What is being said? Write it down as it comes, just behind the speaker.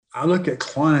I look at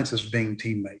clients as being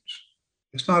teammates.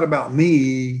 It's not about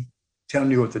me telling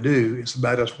you what to do. It's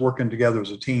about us working together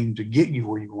as a team to get you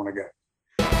where you want to go.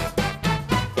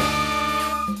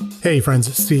 Hey friends,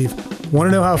 it's Steve. Want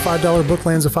to know how a $5 book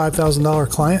lands a $5,000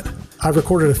 client? I've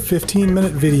recorded a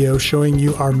 15-minute video showing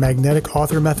you our magnetic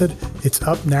author method. It's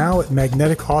up now at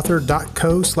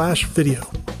magneticauthor.co/video.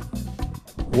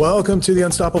 Welcome to the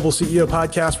Unstoppable CEO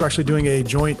podcast. We're actually doing a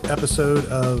joint episode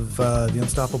of the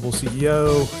Unstoppable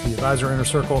CEO, the Advisor Inner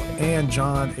Circle, and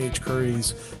John H.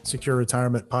 Curry's Secure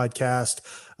Retirement podcast.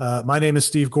 My name is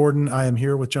Steve Gordon. I am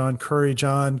here with John Curry.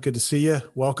 John, good to see you.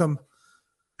 Welcome.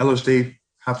 Hello, Steve.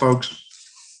 Hi, folks.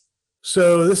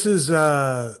 So this is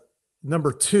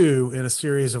number 2 in a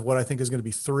series of what I think is going to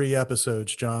be 3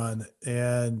 episodes, John.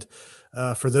 And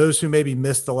for those who maybe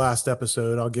missed the last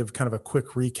episode, I'll give kind of a quick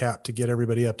recap to get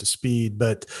everybody up to speed.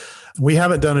 But we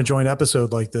haven't done a joint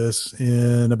episode like this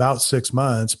in about 6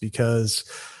 months because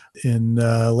in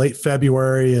late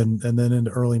February and then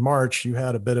into early March, you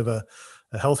had a bit of a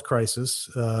health crisis.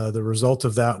 The result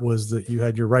of that was that you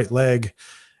had your right leg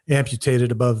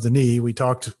amputated above the knee. We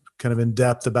talked kind of in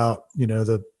depth about,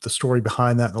 the story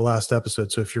behind that in the last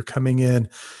episode. So if you're coming in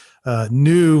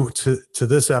new to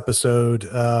this episode,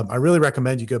 I really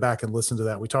recommend you go back and listen to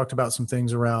that. We talked about some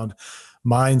things around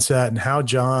mindset and how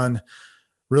John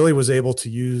really was able to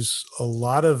use a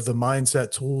lot of the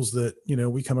mindset tools that,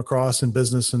 we come across in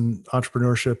business and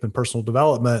entrepreneurship and personal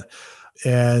development,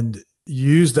 and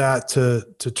use that to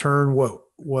turn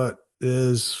what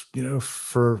is,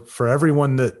 for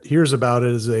everyone that hears about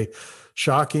it, is a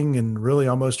shocking and really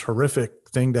almost horrific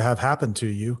thing to have happen to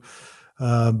you.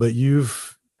 But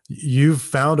you've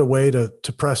found a way to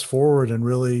press forward and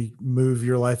really move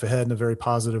your life ahead in a very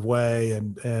positive way.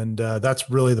 And that's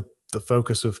really the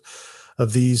focus of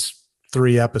these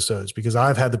 3 episodes, because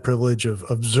I've had the privilege of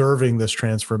observing this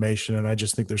transformation. And I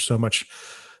just think there's so much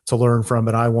to learn from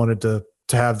it. I wanted to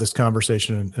have this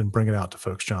conversation and bring it out to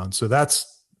folks, John. So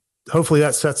hopefully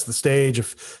that sets the stage.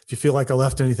 If you feel like I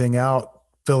left anything out,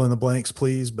 fill in the blanks,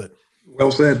 please. But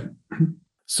well said.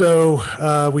 So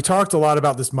we talked a lot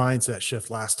about this mindset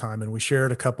shift last time, and we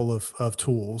shared a couple of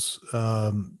tools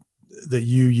that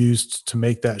you used to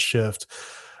make that shift.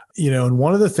 And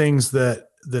one of the things that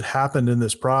happened in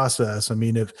this process, I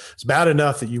mean, if it's bad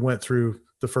enough that you went through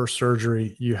the first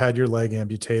surgery, you had your leg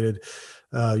amputated,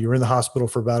 you were in the hospital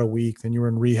for about a week, then you were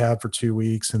in rehab for 2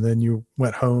 weeks, and then you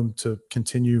went home to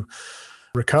continue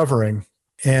recovering.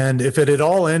 And if it had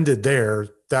all ended there,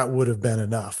 that would have been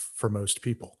enough for most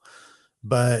people.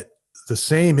 But the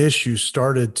same issue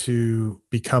started to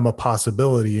become a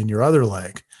possibility in your other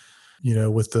leg,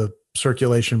 with the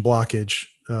circulation blockage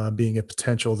being a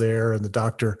potential there, and the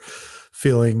doctor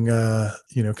feeling,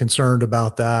 concerned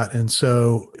about that. And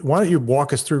so why don't you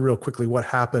walk us through real quickly what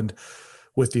happened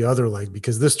with the other leg?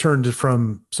 Because this turned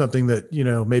from something that,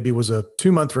 maybe was a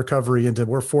 2-month recovery into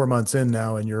we're 4 months in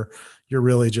now, and you're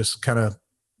really just kind of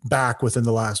back within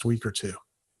the last week or two.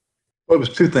 Well, it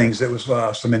was 2 things. There was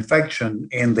some infection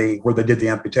in where they did the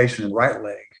amputation in the right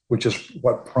leg, which is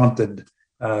what prompted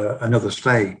another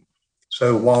stay.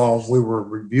 So while we were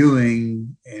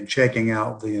reviewing and checking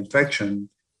out the infection,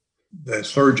 the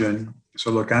surgeon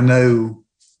said, "Look, I know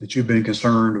that you've been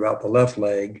concerned about the left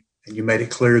leg, and you made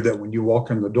it clear that when you walk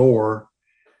in the door,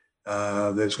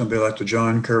 that it's going to be like the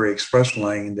John Curry Express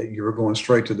lane, that you were going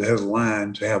straight to the head of the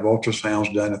line to have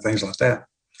ultrasounds done and things like that."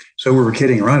 So we were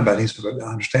kidding around about it. He said, "I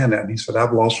understand that." And he said,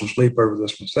 "I've lost some sleep over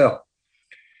this myself.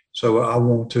 So I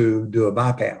want to do a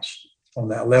bypass on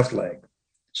that left leg."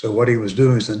 So what he was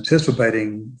doing is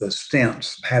anticipating the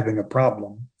stents having a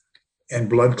problem and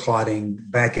blood clotting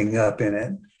backing up in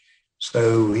it.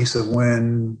 So he said,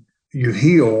 "When you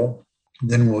heal,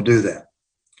 then we'll do that."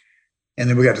 And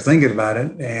then we got to thinking about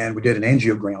it, and we did an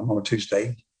angiogram on a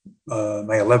Tuesday,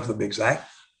 May 11th to be exact.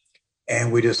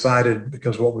 And we decided,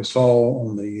 because what we saw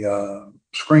on the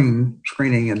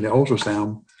screening and the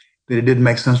ultrasound, that it didn't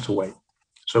make sense to wait.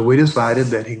 So we decided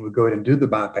that he would go ahead and do the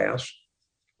bypass,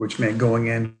 which meant going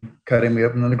in, cutting me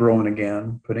up in the groin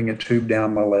again, putting a tube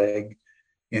down my leg,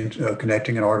 and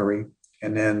connecting an artery,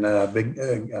 and then a big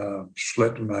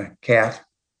slit in my calf.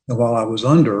 And while I was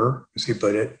under, as he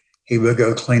put it, he would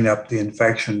go clean up the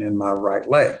infection in my right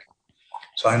leg.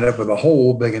 So I ended up with a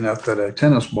hole big enough that a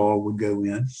tennis ball would go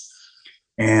in.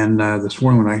 And this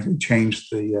morning when I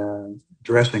changed the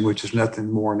dressing, which is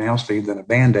nothing more now, Steve, than a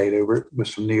Band-Aid over it with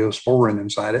some Neosporin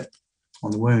inside it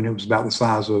on the wound, it was about the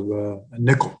size of a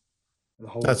nickel.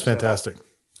 That's fantastic.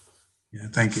 Yeah,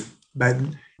 thank you. But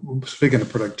speaking of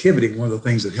productivity, one of the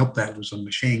things that helped that was a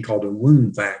machine called a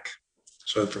wound vac.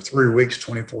 So for 3 weeks,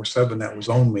 24/7, that was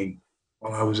on me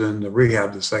while I was in the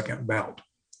rehab, the second bout.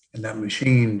 And that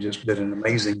machine just did an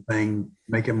amazing thing,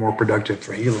 make it more productive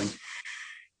for healing.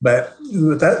 But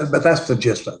that's the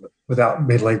gist of it without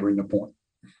belaboring the point.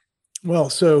 Well,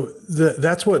 so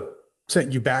that's what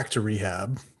sent you back to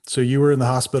rehab. So you were in the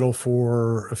hospital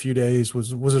for a few days.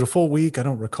 Was it a full week? I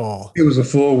don't recall. It was a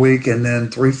full week and then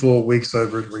 3 full weeks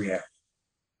over at rehab.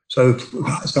 So,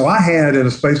 so I had in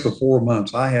a space of 4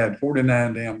 months, I had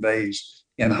 49 damn days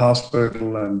in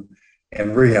hospital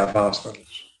and rehab hospitals.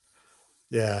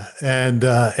 Yeah, and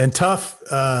tough.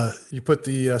 You put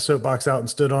the soapbox out and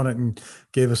stood on it and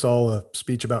gave us all a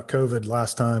speech about COVID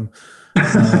last time,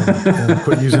 and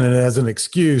quit using it as an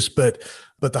excuse. But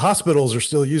the hospitals are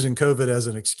still using COVID as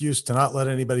an excuse to not let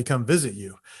anybody come visit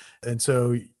you, and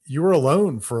so you were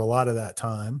alone for a lot of that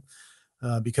time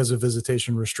because of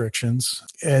visitation restrictions,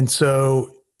 and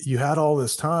so you had all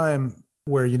this time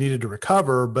where you needed to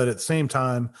recover, but at the same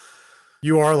time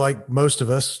you are like most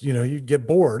of us, you get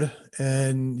bored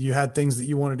and you had things that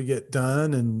you wanted to get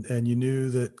done. And you knew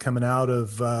that coming out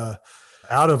of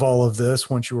all of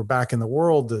this, once you were back in the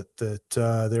world, that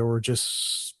there were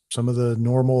just some of the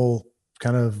normal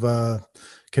kind of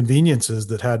conveniences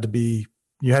that had to be,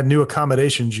 you had new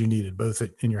accommodations you needed, both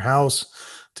in your house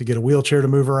to get a wheelchair to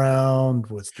move around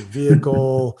with the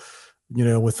vehicle,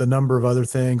 with a number of other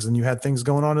things. And you had things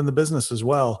going on in the business as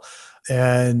well.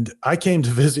 And I came to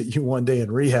visit you one day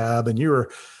in rehab, and you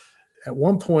were at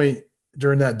one point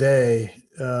during that day,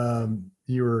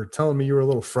 you were telling me you were a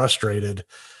little frustrated,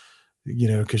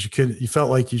 because you felt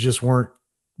like you just weren't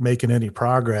making any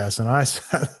progress. And I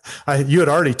said, you had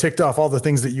already ticked off all the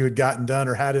things that you had gotten done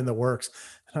or had in the works.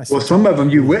 And I said, Well, some of them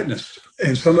you witnessed,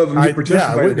 and some of them you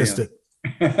participated I witnessed in. it.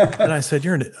 And I said,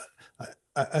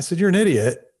 I said, you're an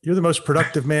idiot. You're the most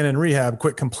productive man in rehab.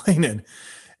 Quit complaining.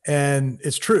 And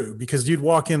it's true, because you'd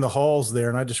walk in the halls there,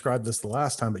 and I described this the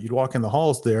last time, but you'd walk in the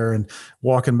halls there and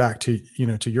walking back to,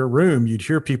 to your room, you'd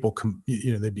hear people,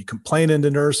 they'd be complaining to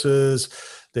nurses.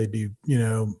 They'd be,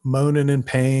 moaning in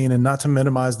pain, and not to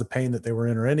minimize the pain that they were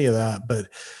in or any of that.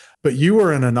 But you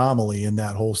were an anomaly in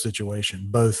that whole situation,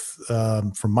 both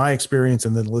from my experience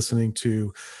and then listening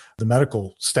to the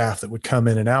medical staff that would come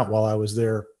in and out while I was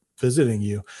there visiting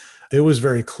you. It was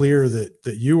very clear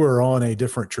that you were on a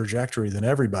different trajectory than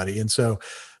everybody. And so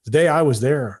the day I was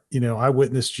there, I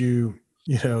witnessed you,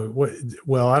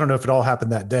 well, I don't know if it all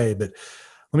happened that day, but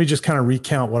let me just kind of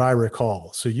recount what I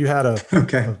recall. So you had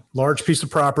a large piece of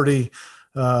property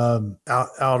out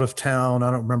of town. I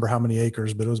don't remember how many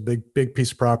acres, but it was a big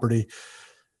piece of property.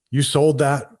 You sold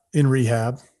that in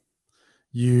rehab.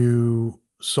 You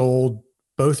sold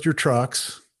both your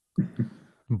trucks,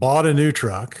 bought a new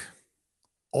truck,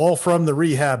 all from the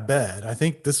rehab bed. I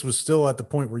think this was still at the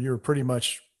point where you were pretty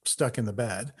much stuck in the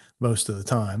bed most of the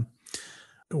time.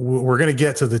 We're going to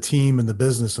get to the team and the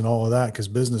business and all of that, because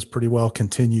business pretty well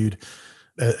continued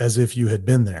as if you had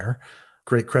been there.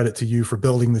 Great credit to you for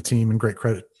building the team, and great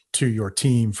credit to your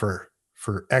team for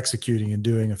executing and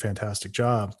doing a fantastic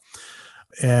job.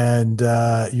 And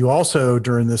you also,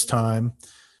 during this time,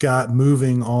 got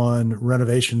moving on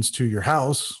renovations to your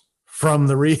house from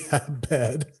the rehab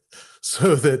bed,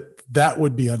 so that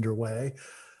would be underway.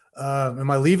 Am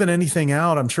I leaving anything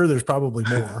out? I'm sure there's probably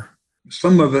more.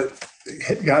 Some of it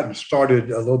had gotten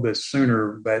started a little bit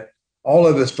sooner, but all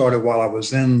of it started while I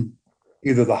was in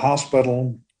either the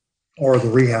hospital or the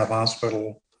rehab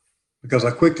hospital, because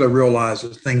I quickly realized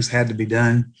that things had to be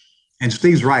done. And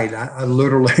Steve's right. I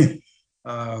literally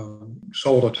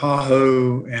sold a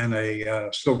Tahoe and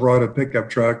a Silverado pickup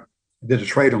truck, did a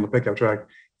trade on the pickup truck,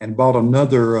 and bought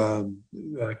another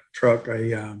truck,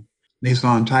 a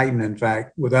Nissan Titan, in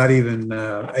fact, without even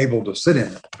able to sit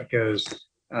in it, because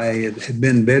I had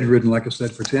been bedridden, like I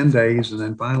said, for 10 days. And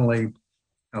then finally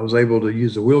I was able to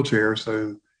use the wheelchair.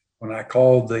 So when I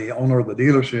called the owner of the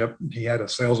dealership, he had a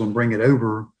salesman bring it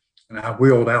over, and I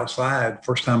wheeled outside.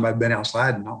 First time I'd been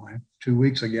outside in 2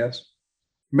 weeks, I guess,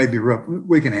 maybe a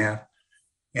week and a half.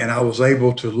 And I was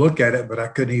able to look at it, but I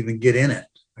couldn't even get in it.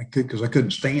 Because I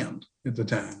couldn't stand at the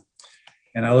time.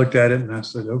 And I looked at it and I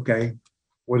said, okay,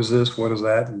 what is this? What is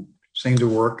that? And it seemed to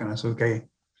work. And I said, okay,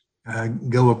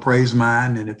 go appraise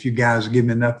mine. And if you guys give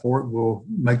me enough for it, we'll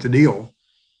make the deal.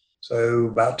 So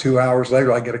about 2 hours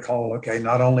later, I get a call. Okay,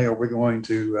 not only are we going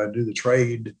to do the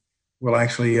trade, we'll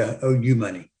actually owe you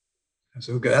money. I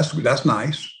said, okay, that's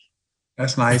nice.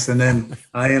 That's nice. And then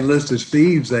I enlisted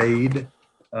Steve's aid.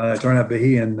 It turned out that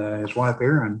he and his wife,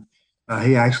 Erin,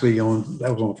 he actually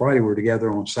that was on Friday. We were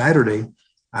together on Saturday.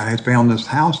 I had found this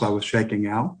house I was checking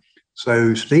out.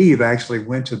 So Steve actually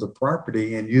went to the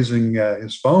property, and using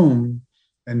his phone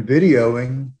and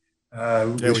videoing, we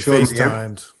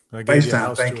FaceTimed.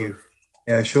 FaceTime, thank you.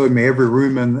 showed me every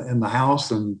room in the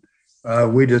house, and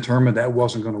we determined that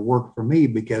wasn't going to work for me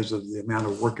because of the amount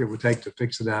of work it would take to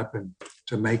fix it up and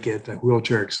to make it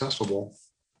wheelchair accessible.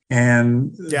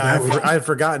 And Yeah, that was I had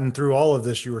forgotten through all of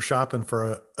this, you were shopping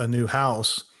for a new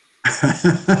house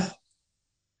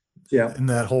yeah. in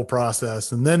that whole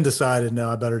process, and then decided, no,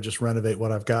 I better just renovate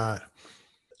what I've got.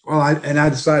 Well, I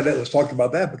decided let's talk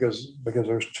about that because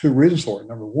there's two reasons for it.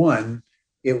 Number one,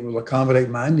 it will accommodate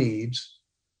my needs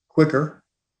quicker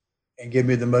and give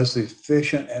me the most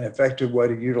efficient and effective way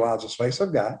to utilize the space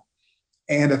I've got.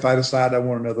 And if I decide I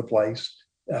want another place,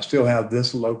 I still have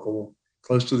this local,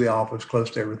 close to the office, close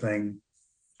to everything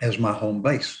as my home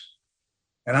base.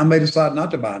 And I may decide not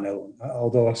to buy another one,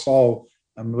 although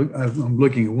I'm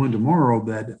looking at one tomorrow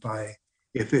that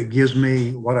if it gives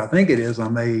me what I think it is, I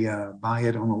may buy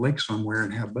it on a lake somewhere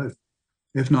and have both.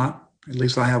 If not, at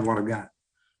least I have what I've got.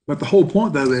 But the whole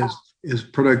point though is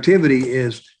productivity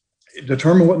is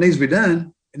determine what needs to be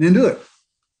done and then do it.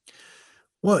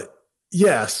 Well,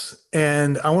 yes.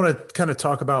 And I want to kind of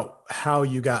talk about how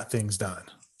you got things done.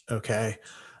 Okay.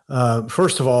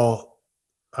 First of all,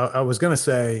 I was going to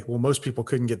say, well, most people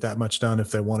couldn't get that much done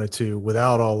if they wanted to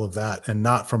without all of that and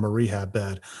not from a rehab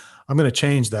bed. I'm going to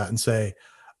change that and say,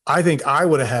 I think I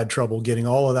would have had trouble getting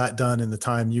all of that done in the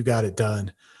time you got it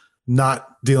done,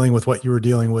 not dealing with what you were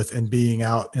dealing with and being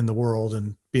out in the world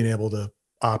and being able to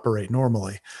operate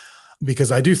normally,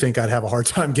 because I do think I'd have a hard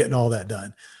time getting all that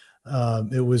done.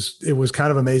 It was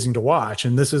kind of amazing to watch.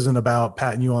 And this isn't about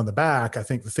patting you on the back. I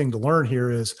think the thing to learn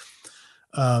here is,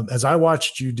 as I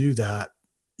watched you do that,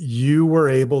 you were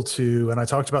able to, and I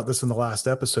talked about this in the last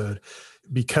episode,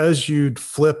 because you'd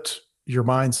flipped your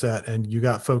mindset and you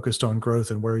got focused on growth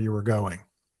and where you were going.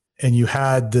 And you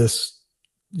had this,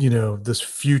 this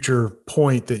future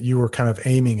point that you were kind of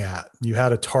aiming at. You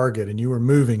had a target and you were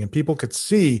moving, and people could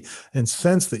see and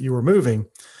sense that you were moving.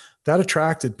 That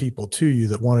attracted people to you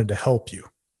that wanted to help you.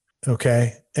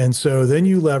 Okay. And so then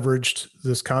you leveraged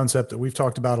this concept that we've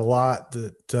talked about a lot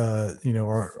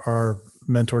that, our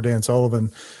mentor, Dan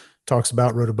Sullivan, talks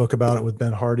about, wrote a book about it with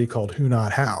Ben Hardy called Who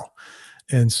Not How.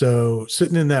 And so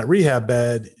sitting in that rehab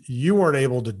bed, you weren't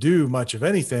able to do much of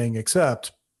anything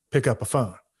except pick up a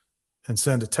phone and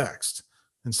send a text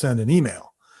and send an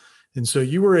email. And so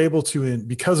you were able to,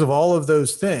 because of all of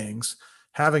those things,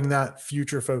 having that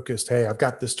future focused, hey, I've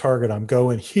got this target, I'm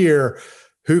going here.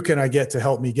 Who can I get to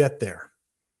help me get there?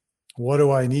 What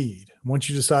do I need? Once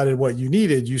you decided what you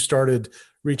needed, you started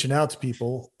reaching out to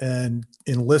people and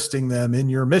enlisting them in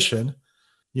your mission,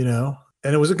 and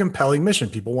it was a compelling mission.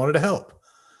 People wanted to help.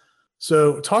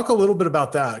 So talk a little bit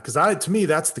about that, because to me,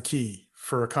 that's the key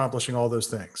for accomplishing all those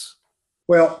things.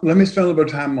 Well, let me spend a little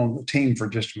bit of time on the team for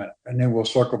just a minute, and then we'll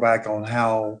circle back on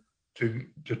how to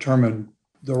determine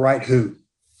the right who.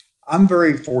 I'm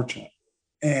very fortunate.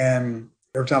 And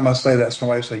every time I say that,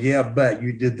 somebody say, yeah, but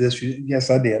you did this.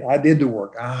 Yes, I did. I did the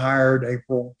work. I hired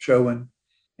April Showen,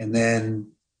 and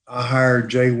then I hired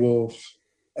Jay Wolf.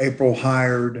 April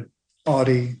hired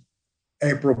Audie.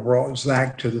 April brought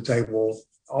Zach to the table.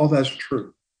 All that's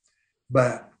true.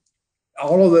 But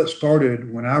all of that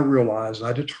started when I realized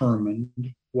I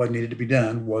determined what needed to be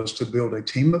done was to build a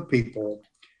team of people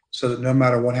so that no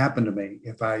matter what happened to me,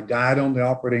 if I died on the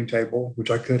operating table,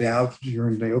 which I could have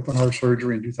during the open heart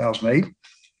surgery in 2008,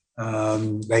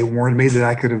 they warned me that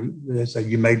I could have, they said,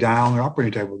 you may die on the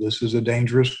operating table. This is a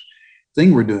dangerous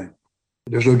thing we're doing.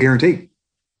 There's no guarantee.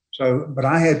 So, but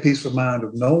I had peace of mind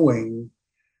of knowing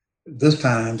this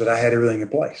time that I had everything in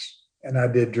place, and I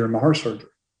did during my heart surgery.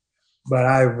 But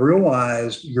I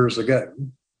realized years ago,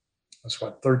 that's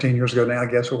what, 13 years ago now, I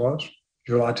guess it was,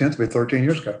 July 10th, will be 13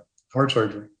 years ago, heart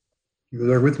surgery. You were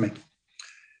there with me.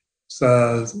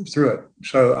 So through it.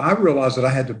 So I realized that I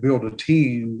had to build a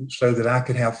team so that I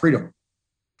could have freedom.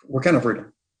 What kind of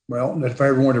freedom? Well, that if I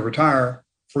ever wanted to retire,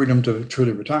 freedom to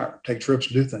truly retire, take trips,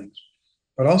 do things.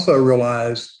 But also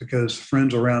realized, because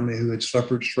friends around me who had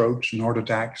suffered strokes and heart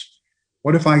attacks,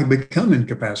 what if I become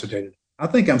incapacitated? I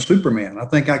think I'm Superman. I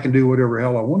think I can do whatever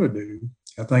hell I want to do.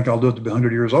 I think I'll do it to be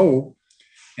 100 years old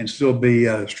and still be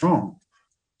strong.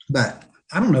 But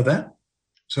I don't know that.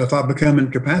 So if I become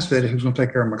incapacitated, who's going to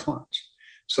take care of my clients?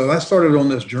 So I started on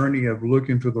this journey of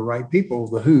looking for the right people,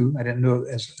 the who. I didn't know it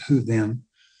as who then.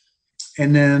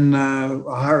 And then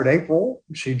I hired April.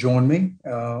 She joined me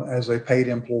as a paid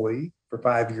employee for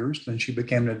 5 years. Then she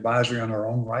became an advisor on her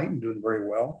own right and doing very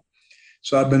well.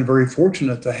 So I've been very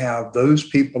fortunate to have those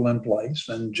people in place.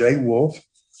 And Jay Wolf,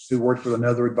 who worked with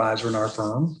another advisor in our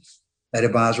firm, that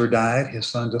advisor died. His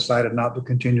son decided not to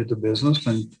continue the business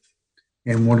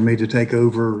and wanted me to take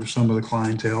over some of the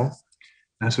clientele.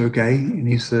 I said, okay. And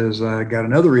he says, I got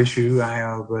another issue. I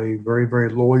have a very, very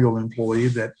loyal employee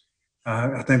that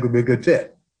I think would be a good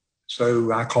fit.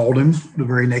 So I called him the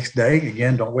very next day.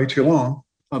 Again, don't wait too long.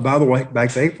 By the way,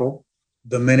 back to April,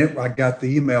 the minute I got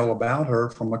the email about her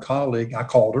from a colleague, I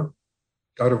called her,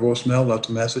 got her voicemail, left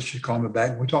a message. She called me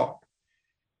back and we talked.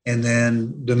 And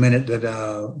then the minute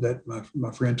that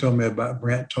my friend told me about,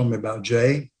 Brent told me about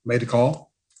Jay, made a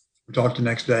call. We talked the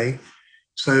next day.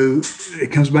 So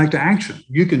it comes back to action.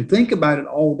 You can think about it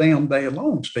all damn day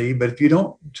long, Steve, but if you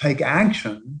don't take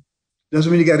action, doesn't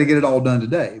mean you got to get it all done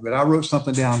today. But I wrote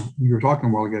something down, you were talking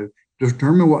a while ago,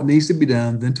 determine what needs to be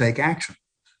done, then take action.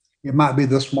 It might be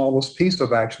the smallest piece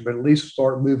of action, but at least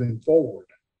start moving forward,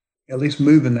 at least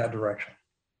move in that direction.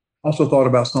 Also thought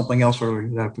about something else earlier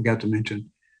that I forgot to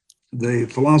mention. The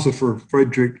philosopher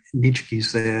Friedrich Nietzsche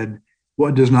said,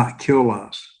 what does not kill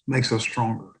us makes us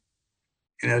stronger.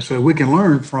 So we can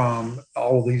learn from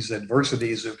all of these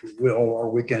adversities, if we will,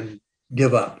 or we can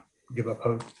give up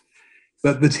hope.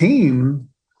 But the team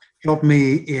helped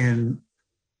me in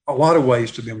a lot of ways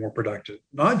to be more productive,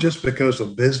 not just because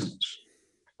of business,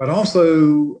 but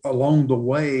also along the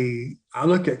way, I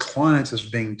look at clients as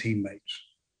being teammates.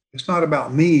 It's not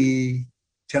about me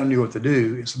telling you what to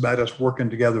do. It's about us working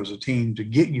together as a team to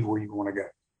get you where you want to go.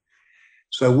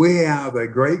 So we have a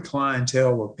great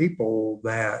clientele of people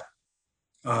that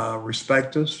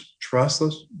respect us, trust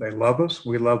us, they love us,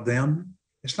 we love them.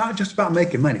 It's not just about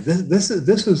making money.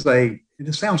 It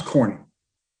just sounds corny,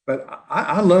 but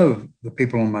I love the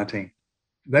people on my team.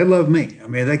 They love me. I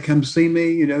mean, they come see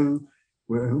me,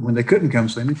 when they couldn't come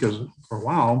see me, because for a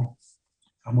while,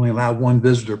 I'm only allowed one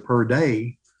visitor per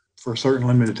day for a certain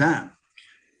limited time.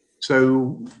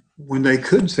 So when they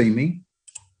could see me,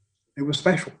 it was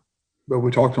special. But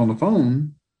we talked on the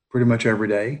phone pretty much every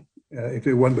day, if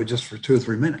it wasn't but just for 2 or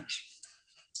 3 minutes.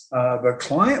 But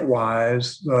client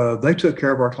wise, they took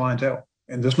care of our clientele.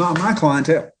 And it's not my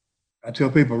clientele. I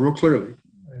tell people real clearly,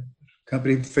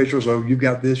 company officials, oh, you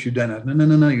got this, you've done that. No, no,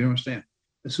 no, no, you don't understand.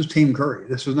 This is Team Curry.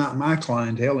 This is not my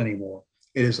clientele anymore.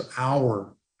 It is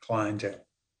our clientele.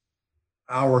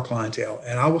 Our clientele.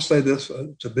 And I will say this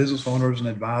to business owners and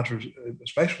advisors,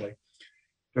 especially,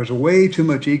 there's a way too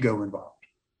much ego involved.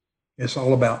 It's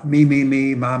all about me,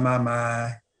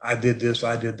 my. I did this,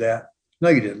 I did that. No,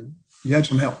 you didn't. You had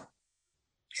some help.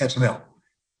 You had some help.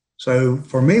 So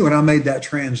for me, when I made that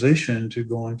transition to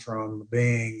going from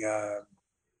being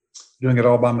doing it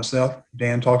all by myself,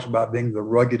 Dan talks about being the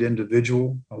rugged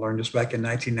individual. I learned this back in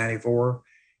 1994,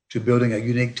 to building a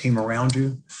unique team around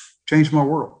you, changed my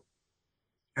world.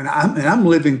 And I'm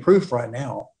living proof right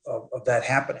now of that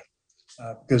happening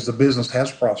because the business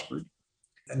has prospered.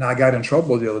 And I got in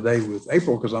trouble the other day with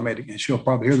April because I made it, and she'll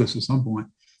probably hear this at some point.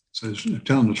 So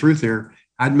telling the truth here,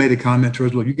 I'd made a comment to her,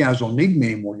 look, you guys don't need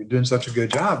me anymore. You're doing such a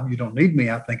good job. You don't need me.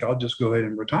 I think I'll just go ahead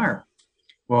and retire.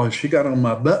 Well, she got on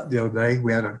my butt the other day.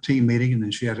 We had a team meeting and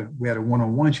then we had a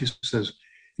one-on-one. She says,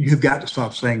 you've got to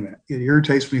stop saying that. It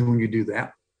irritates me when you do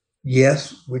that.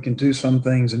 Yes, we can do some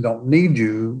things and don't need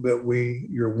you, but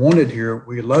you're wanted here.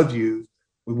 We love you.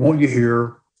 We want you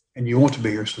here and you want to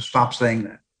be here. So stop saying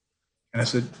that. And I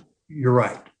said, you're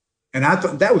right. And I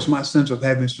thought that was my sense of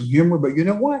having some humor, but you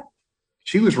know what?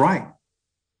 She was right.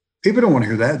 People don't want to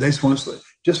hear that. They just want to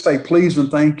just say please and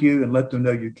thank you and let them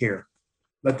know you care.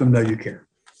 Let them know you care.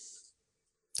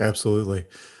 Absolutely.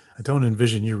 I don't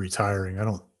envision you retiring.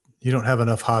 You don't have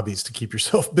enough hobbies to keep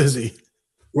yourself busy.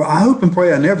 Well, I hope and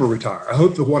pray I never retire. I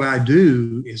hope that what I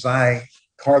do is I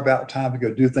carve out time to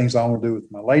go do things I want to do with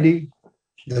my lady,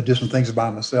 do some things by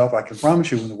myself. I can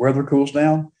promise you when the weather cools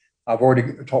down, I've already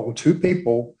talked with 2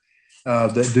 people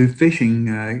that do fishing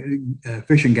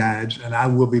guides, and I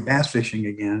will be bass fishing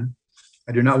again.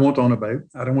 I do not want to own a boat.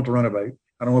 I don't want to run a boat.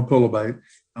 I don't want to pull a boat.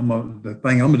 The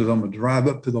thing I'm going to do, I'm going to drive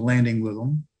up to the landing with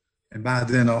them. And by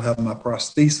then I'll have my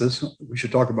prosthesis. We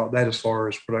should talk about that as far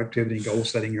as productivity and goal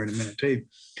setting here in a minute too.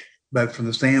 But from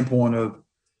the standpoint of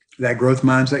that growth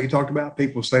mindset you talked about,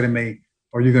 people say to me,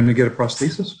 are you going to get a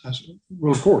prosthesis? I said,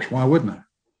 well, of course. Why wouldn't I?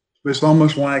 But it's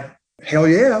almost like, hell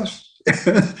yes.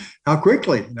 How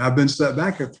quickly? And I've been set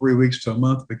back at 3 weeks to a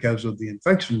month because of the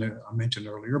infection that I mentioned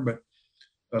earlier, but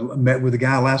I met with a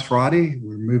guy last Friday.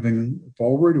 We're moving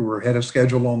forward. We're ahead of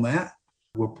schedule on that.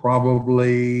 We'll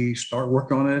probably start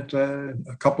work on it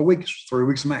a couple of weeks, 3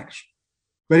 weeks max.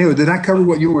 But anyway, did I cover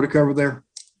what you want to cover there?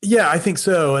 Yeah, I think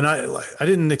so. And I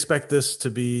didn't expect this to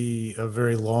be a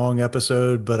very long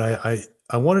episode, but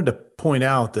I wanted to point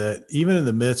out that even in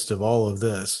the midst of all of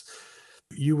this,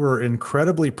 you were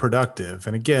incredibly productive.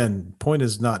 And again, point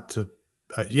is not to,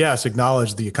 yes,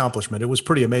 acknowledge the accomplishment. It was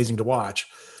pretty amazing to watch,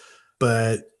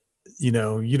 but you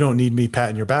don't need me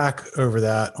patting your back over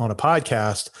that on a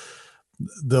podcast.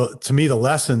 To me, the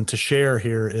lesson to share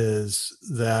here is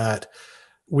that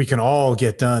we can all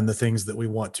get done the things that we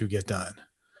want to get done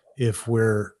if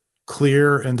we're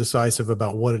clear and decisive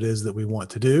about what it is that we want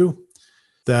to do,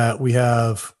 that we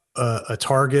have a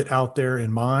target out there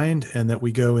in mind, and that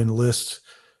we go enlist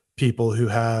people who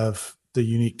have the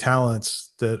unique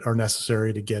talents that are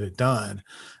necessary to get it done.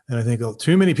 And I think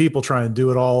too many people try and do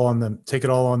it all on them, take it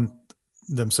all on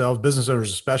themselves, business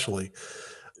owners especially,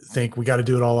 think we got to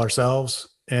do it all ourselves.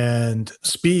 And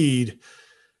speed,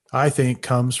 I think,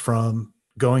 comes from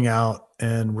going out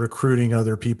and recruiting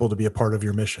other people to be a part of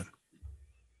your mission.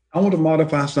 I want to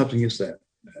modify something you said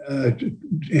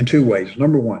in two ways.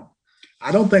 Number one,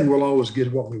 I don't think we'll always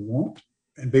get what we want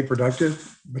and be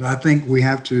productive, but I think we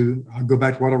have to, I'll go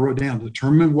back to what I wrote down,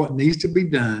 determine what needs to be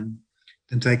done,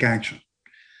 then take action.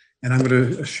 And I'm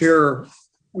going to share,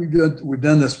 we've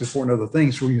done this before in other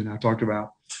things, who you and I talked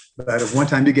about, but at one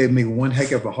time you gave me one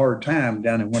heck of a hard time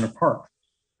down in Winter Park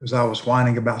because I was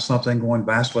whining about something, going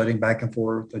vacillating back and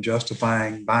forth,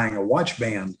 justifying buying a watch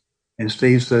band. And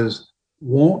Steve says,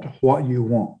 want what you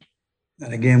want.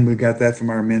 And again, we got that from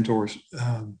our mentors,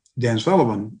 Dan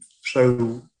Sullivan.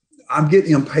 So I'm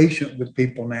getting impatient with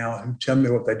people now who tell me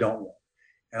what they don't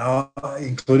want. And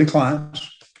including clients.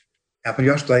 Happened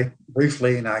yesterday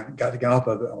briefly, and I got the guy off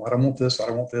of it. Oh, I don't want this. I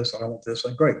don't want this. I don't want this.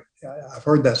 And great. I've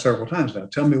heard that several times now.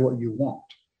 Tell me what you want.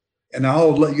 And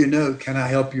I'll let you know, can I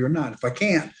help you or not? If I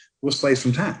can't, we'll save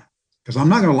some time. Because I'm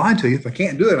not going to lie to you. If I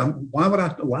can't do it, why would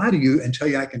I lie to you and tell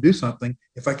you I can do something?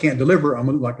 If I can't deliver, I'm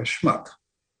going to look like a schmuck.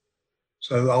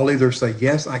 So I'll either say,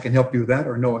 yes, I can help you with that,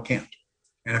 or no, I can't.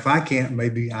 And if I can't,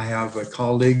 maybe I have a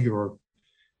colleague or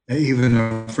even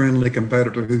a friendly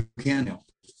competitor who can help.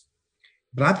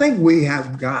 But I think we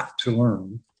have got to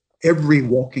learn, every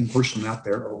walking person out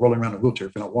there, or rolling around in a wheelchair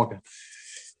if you're not walking,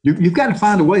 you've got to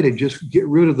find a way to just get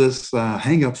rid of this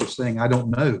hang up of saying, I don't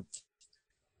know.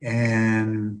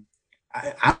 And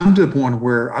I'm to the point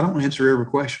where I don't answer every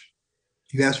question.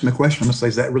 You ask me a question, I'm going to say,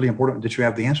 is that really important? Did you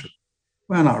have the answer?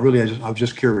 Well, not really. I was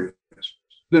just curious.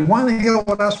 Then why the hell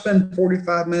would I spend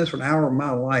 45 minutes or an hour of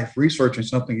my life researching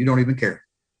something you don't even care?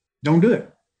 Don't do it.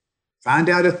 Find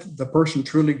out if the person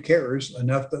truly cares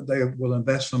enough that they will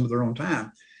invest some of their own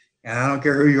time. And I don't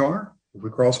care who you are. If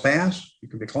we cross paths, you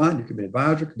can be a client, you can be an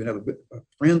advisor, you can be a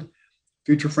friend,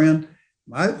 future friend.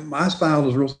 My style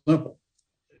is real simple.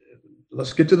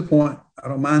 Let's get to the point. I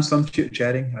don't mind some chit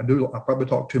chatting. I probably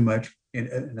talk too much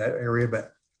in that area,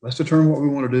 but let's determine what we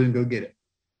want to do and go get it.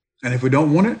 And if we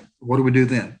don't want it, what do we do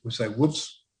then? We say,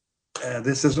 whoops,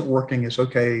 this isn't working. It's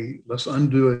okay. Let's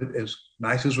undo it as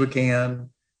nice as we can.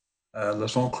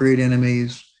 Let's not create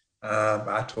enemies.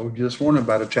 I told you this morning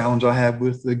about a challenge I have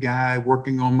with the guy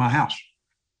working on my house.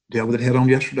 Dealt with it head on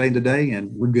yesterday and today,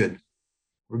 and we're good.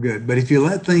 We're good. But if you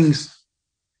let things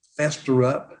fester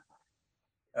up,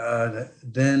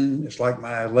 then it's like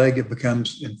my leg, it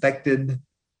becomes infected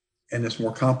and it's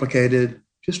more complicated.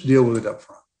 Just deal with it up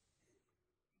front.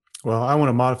 Well, I want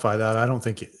to modify that. I don't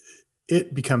think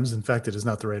it becomes infected is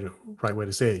not the right way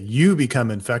to say it. You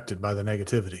become infected by the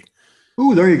negativity.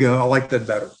 Ooh, there you go. I like that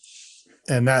better.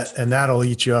 And that'll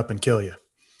eat you up and kill you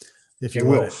if you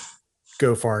let it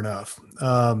go far enough.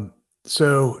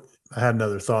 So I had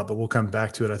another thought, but we'll come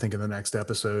back to it, I think, in the next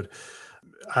episode.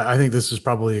 I think this is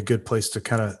probably a good place to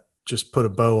kind of just put a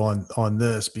bow on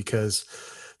this, because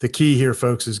the key here,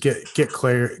 folks, is get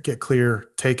clear,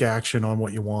 take action on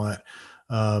what you want,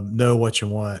 know what you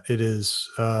want. It is,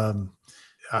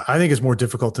 I think it's more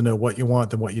difficult to know what you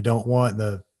want than what you don't want.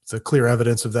 And the clear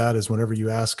evidence of that is whenever you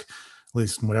ask, at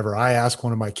least whenever I ask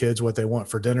one of my kids what they want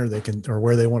for dinner, or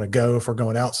where they want to go if we're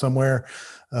going out somewhere,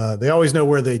 they always know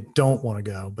where they don't want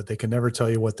to go, but they can never tell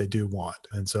you what they do want.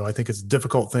 And so I think it's a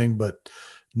difficult thing, but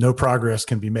no progress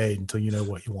can be made until you know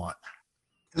what you want.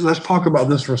 Let's talk about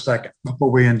this for a second before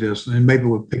we end this, and maybe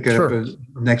we'll pick it up in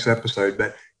the next episode.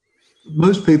 But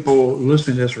most people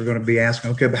listening to this are going to be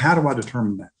asking, okay, but how do I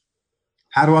determine that?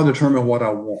 How do I determine what I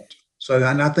want? So,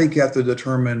 and I think you have to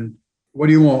determine, what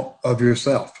do you want of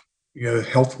yourself?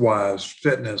 Health-wise,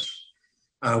 fitness.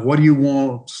 What do you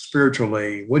want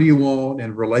spiritually? What do you want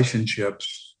in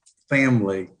relationships,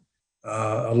 family,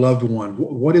 a loved one?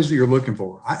 What is it you're looking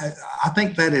for? I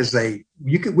think that is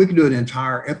we could do an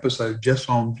entire episode just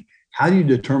on how do you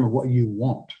determine what you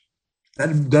want. That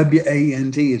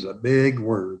WANT is a big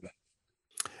word.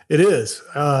 It is.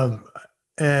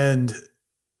 And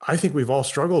I think we've all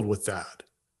struggled with that.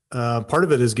 Part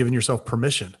of it is giving yourself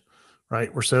permission,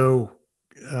 right? We're so,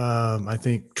 I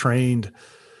think, trained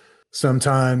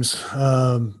sometimes,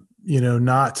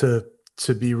 not to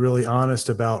to be really honest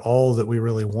about all that we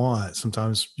really want.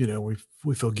 Sometimes,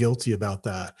 we feel guilty about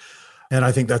that. And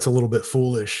I think that's a little bit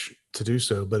foolish to do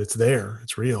so, but it's there,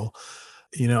 it's real.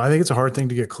 I think it's a hard thing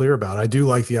to get clear about. I do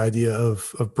like the idea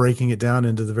of breaking it down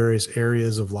into the various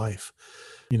areas of life.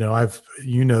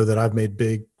 That I've made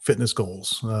big fitness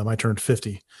goals. I turned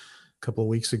 50 a couple of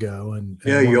weeks ago, and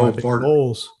Yeah, one you of my old big fart.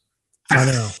 goals, I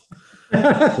know,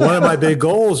 one of my big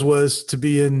goals was to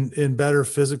be in better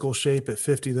physical shape at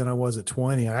 50 than I was at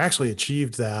 20. I actually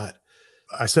achieved that.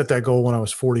 I set that goal when I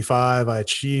was 45. I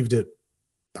achieved it,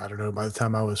 I don't know, by the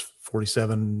time I was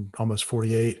 47, almost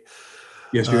 48.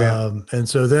 Yes, you have. And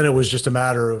so then it was just a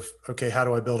matter of, okay, how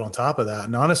do I build on top of that?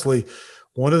 And honestly,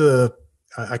 one of the,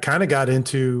 I kind of got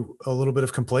into a little bit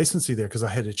of complacency there because I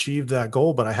had achieved that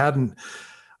goal, but I hadn't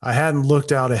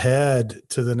looked out ahead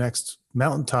to the next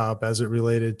mountaintop as it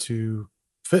related to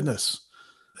fitness.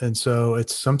 And so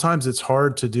sometimes it's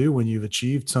hard to do when you've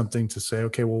achieved something to say,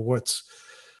 okay, well,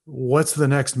 what's the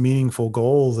next meaningful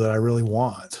goal that I really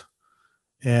want?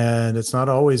 And it's not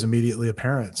always immediately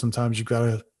apparent. Sometimes you've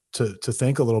got to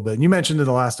think a little bit. And you mentioned in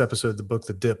the last episode the book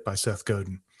The Dip by Seth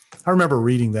Godin. I remember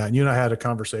reading that, and you and I had a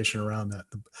conversation around that.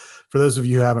 For those of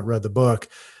you who haven't read the book,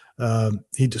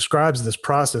 he describes this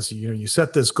process. You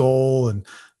set this goal, and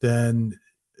then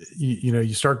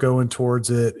you start going towards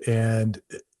it, and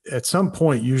at some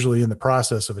point, usually in the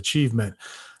process of achievement,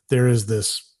 there is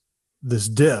this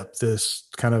dip, this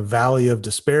kind of valley of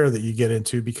despair that you get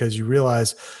into because you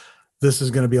realize this is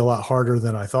going to be a lot harder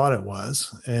than I thought it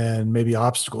was, and maybe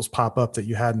obstacles pop up that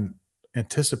you hadn't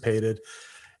anticipated.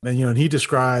 And he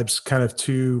describes kind of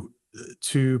two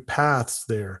paths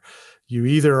there. You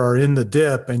either are in the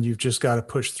dip and you've just got to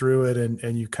push through it,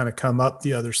 and you kind of come up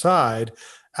the other side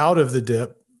out of the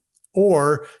dip,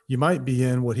 or you might be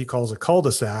in what he calls a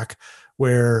cul-de-sac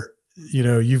where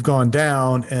you've gone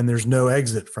down and there's no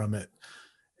exit from it.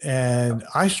 And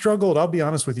I struggled, I'll be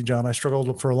honest with you, John, I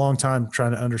struggled for a long time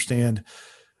trying to understand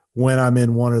when I'm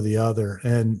in one or the other.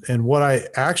 And what I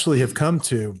actually have come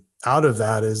to out of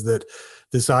that is that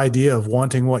this idea of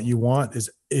wanting what you want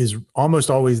is almost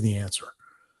always the answer.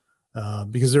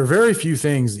 Because there are very few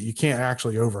things that you can't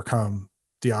actually overcome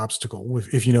the obstacle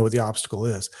if you know what the obstacle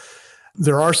is.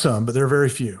 There are some, but there are very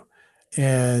few.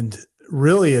 And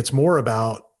really, it's more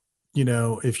about,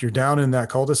 if you're down in that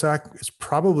cul-de-sac, it's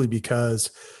probably because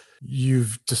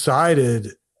you've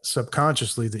decided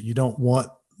subconsciously that you don't want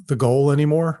the goal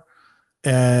anymore.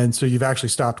 And so you've actually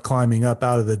stopped climbing up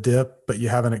out of the dip, but you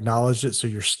haven't acknowledged it. So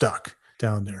you're stuck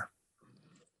down there.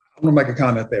 I want to make a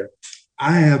comment there.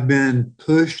 I have been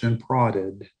pushed and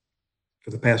prodded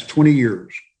for the past 20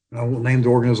 years. I won't name the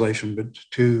organization, but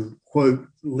to quote,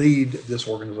 lead this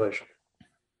organization.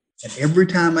 And every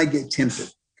time I get tempted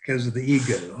because of the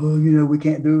ego, we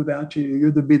can't do without you.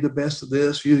 You're be the best of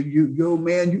this.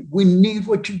 Man, we need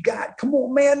what you got. Come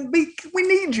on, man, we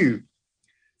need you.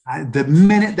 The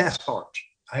minute that starts,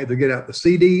 I either get out the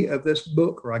CD of this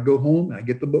book or I go home and I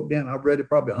get the book down. I've read it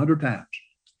probably 100 times.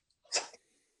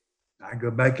 I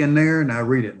go back in there and I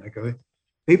read it and I go,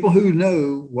 people who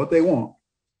know what they want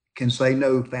can say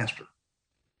no faster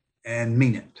and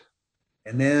mean it.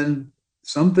 And then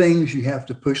some things you have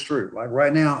to push through. Like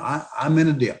right now, I'm in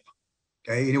a dip.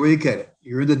 Okay, anyway you cut it,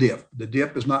 you're in the dip. The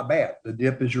dip is not bad. The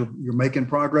dip is you're making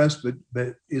progress,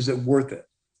 but is it worth it?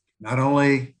 Not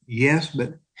only yes,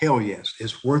 but hell yes.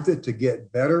 It's worth it to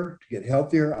get better, to get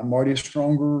healthier. I'm already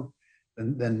stronger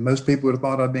than most people would have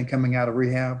thought I've been coming out of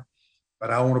rehab. But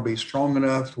I want to be strong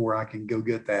enough to where I can go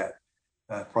get that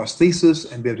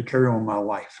prosthesis and be able to carry on my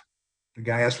life. The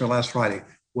guy asked me last Friday,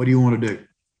 what do you want to do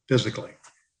physically?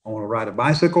 I want to ride a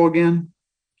bicycle again,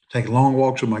 take long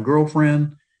walks with my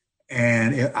girlfriend,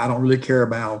 and I don't really care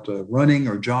about running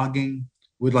or jogging.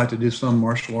 We'd like to do some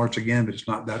martial arts again, but it's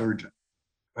not that urgent.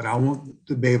 But I want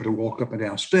to be able to walk up and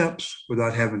down steps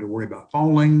without having to worry about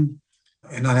falling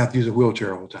and not have to use a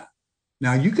wheelchair all the time.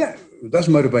 Now that's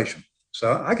motivation.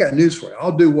 So I got news for you.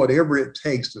 I'll do whatever it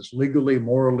takes that's legally,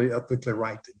 morally, ethically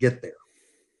right to get there.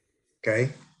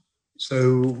 Okay.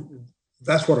 So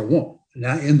that's what I want.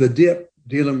 Now in the dip,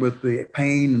 dealing with the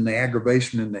pain and the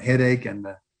aggravation and the headache and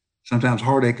the sometimes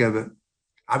heartache of it,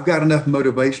 I've got enough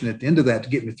motivation at the end of that to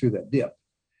get me through that dip.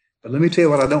 But let me tell you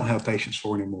what I don't have patience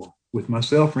for anymore with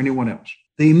myself or anyone else.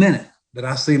 The minute that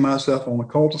I see myself on a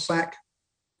cul-de-sac,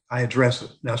 I address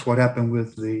it. That's what happened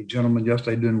with the gentleman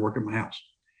yesterday doing work at my house.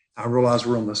 I realized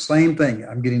we're on the same thing.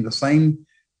 I'm getting the same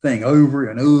thing over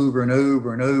and over and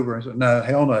over and over. I said, no,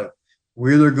 hell no.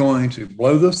 We're either going to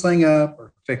blow this thing up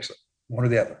or fix it, one or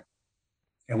the other.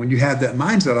 And when you have that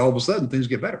mindset, all of a sudden things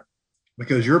get better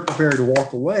because you're prepared to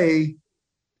walk away.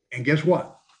 And guess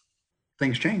what?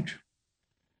 Things change.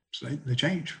 So they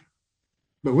change.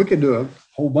 But we could do a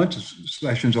whole bunch of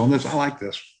sessions on this. I like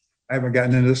this. I haven't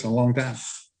gotten into this in a long time.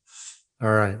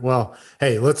 All right. Well,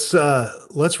 hey, let's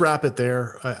wrap it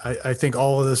there. I think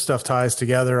all of this stuff ties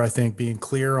together. I think being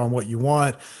clear on what you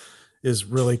want is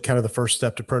really kind of the first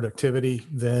step to productivity.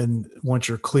 Then once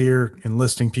you're clear,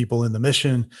 enlisting people in the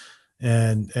mission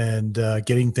and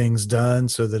getting things done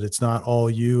so that it's not all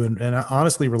you, and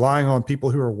honestly relying on people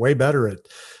who are way better at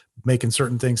making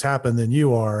certain things happen than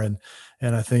you are. And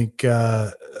I think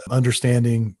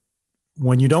understanding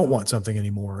when you don't want something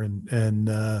anymore,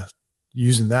 and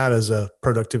using that as a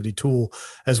productivity tool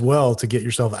as well to get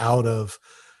yourself out of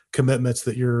commitments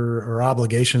or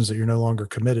obligations that you're no longer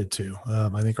committed to,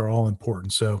 I think are all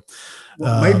important. So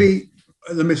maybe,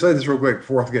 let me say this real quick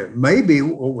before I forget. Maybe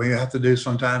what we have to do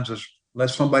sometimes is let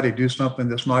somebody do something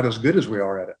that's not as good as we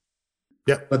are at it.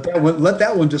 Yep. Let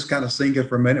that one just kind of sink in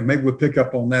for a minute. Maybe we'll pick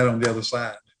up on that on the other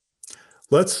side.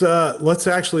 Let's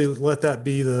actually let that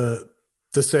be the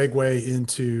segue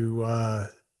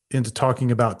into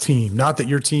talking about team. Not that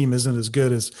your team isn't as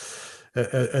good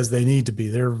as they need to be.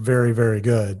 They're very, very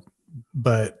good,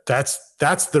 but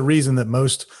that's the reason that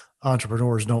most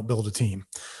entrepreneurs don't build a team.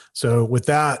 So with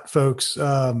that, folks,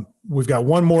 we've got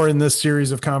one more in this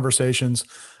series of conversations.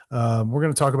 We're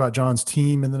going to talk about John's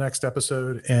team in the next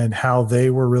episode and how they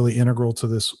were really integral to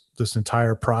this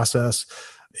entire process.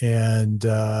 And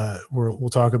we'll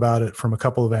talk about it from a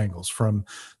couple of angles, from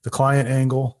the client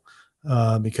angle,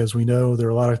 because we know there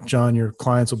are a lot of, John, your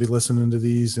clients will be listening to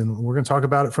these, and we're going to talk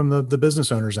about it from the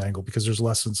business owner's angle, because there's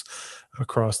lessons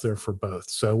across there for both.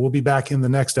 So we'll be back in the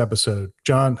next episode.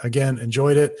 John, again,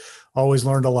 enjoyed it. Always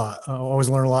learned a lot. Always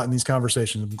learn a lot in these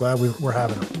conversations. I'm glad we're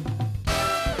having them.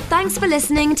 Thanks for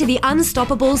listening to the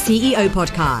Unstoppable CEO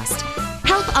podcast.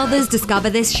 Help others discover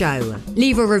this show.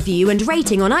 Leave a review and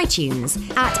rating on iTunes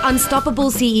at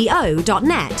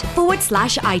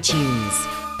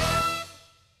unstoppableceo.net/iTunes.